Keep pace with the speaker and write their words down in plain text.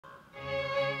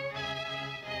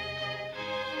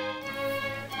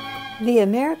The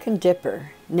American dipper,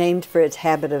 named for its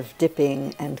habit of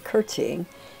dipping and curtsying,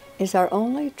 is our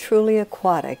only truly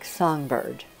aquatic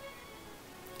songbird.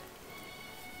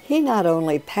 He not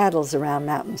only paddles around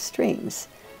mountain streams,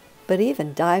 but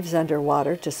even dives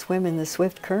underwater to swim in the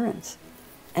swift currents,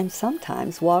 and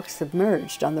sometimes walks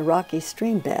submerged on the rocky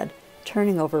stream bed,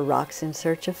 turning over rocks in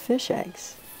search of fish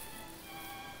eggs.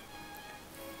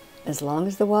 As long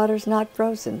as the water's not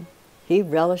frozen, he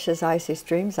relishes icy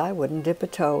streams I wouldn't dip a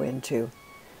toe into,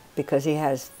 because he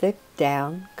has thick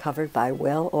down covered by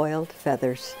well-oiled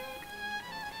feathers.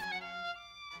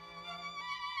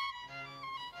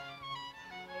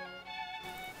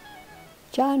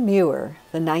 John Muir,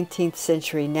 the 19th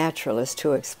century naturalist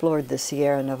who explored the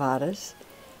Sierra Nevadas,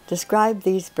 described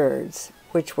these birds,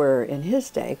 which were in his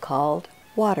day called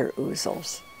water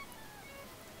ouzels.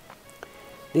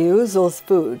 The ouzel's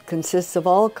food consists of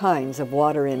all kinds of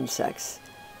water insects,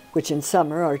 which in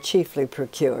summer are chiefly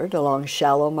procured along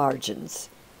shallow margins.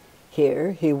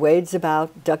 Here he wades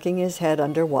about, ducking his head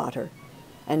under water,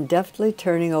 and deftly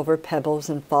turning over pebbles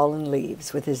and fallen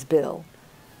leaves with his bill,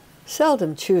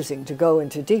 seldom choosing to go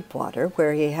into deep water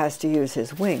where he has to use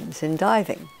his wings in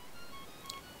diving.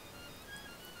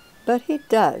 But he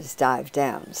does dive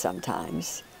down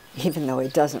sometimes, even though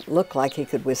it doesn't look like he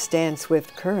could withstand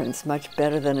swift currents much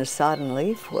better than a sodden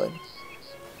leaf would.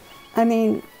 I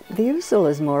mean, the ouzel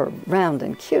is more round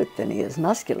and cute than he is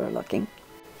muscular looking,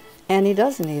 and he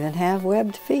doesn't even have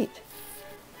webbed feet.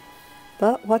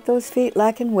 But what those feet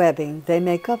lack in webbing, they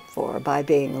make up for by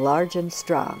being large and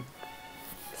strong.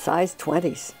 Size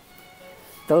 20s.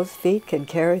 Those feet can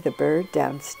carry the bird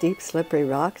down steep, slippery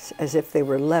rocks as if they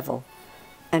were level,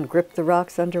 and grip the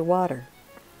rocks underwater.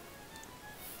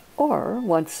 Or,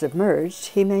 once submerged,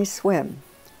 he may swim,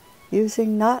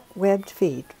 using not webbed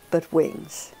feet, but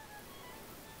wings.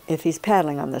 If he's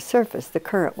paddling on the surface, the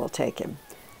current will take him,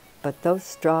 but those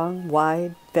strong,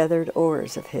 wide, feathered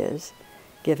oars of his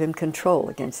give him control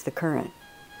against the current.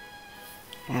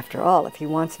 After all, if he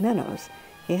wants minnows,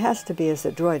 he has to be as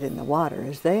adroit in the water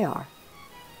as they are.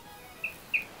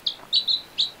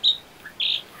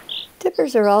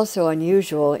 Dippers are also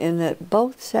unusual in that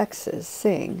both sexes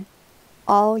sing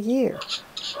all year.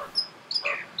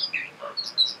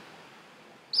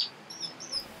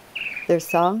 Their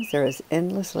songs are as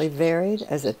endlessly varied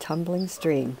as a tumbling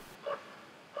stream.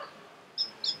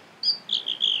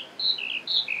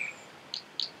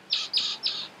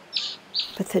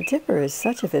 But the dipper is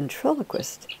such a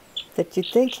ventriloquist that you'd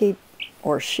think he,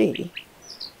 or she,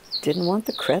 didn't want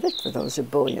the credit for those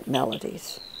ebullient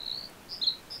melodies.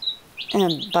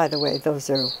 And, by the way, those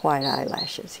are white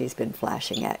eyelashes he's been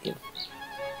flashing at you.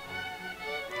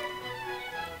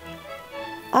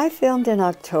 I filmed in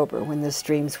October when the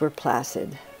streams were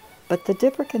placid, but the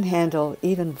dipper can handle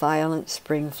even violent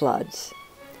spring floods.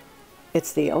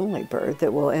 It's the only bird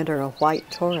that will enter a white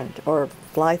torrent or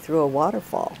fly through a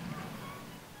waterfall.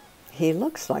 He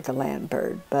looks like a land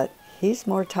bird, but he's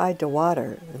more tied to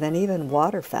water than even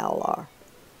waterfowl are.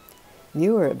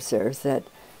 Muir observes that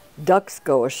ducks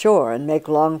go ashore and make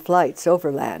long flights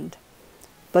overland,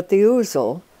 but the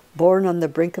ouzel, born on the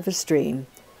brink of a stream,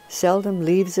 seldom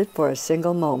leaves it for a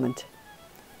single moment.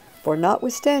 For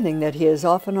notwithstanding that he is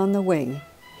often on the wing,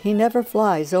 he never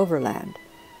flies overland,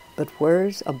 but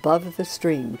whirs above the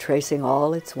stream, tracing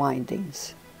all its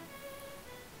windings.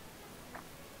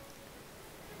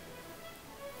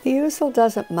 The ouzel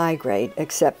doesn't migrate,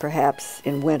 except perhaps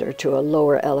in winter to a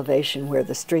lower elevation where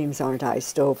the streams aren't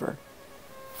iced over.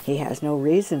 He has no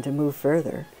reason to move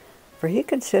further, for he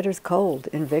considers cold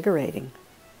invigorating.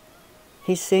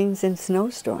 He sings in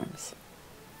snowstorms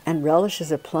and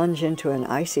relishes a plunge into an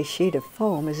icy sheet of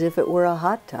foam as if it were a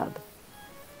hot tub.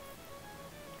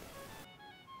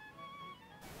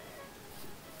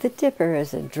 The dipper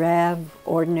is a drab,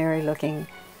 ordinary-looking,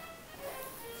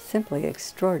 simply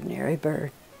extraordinary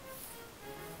bird.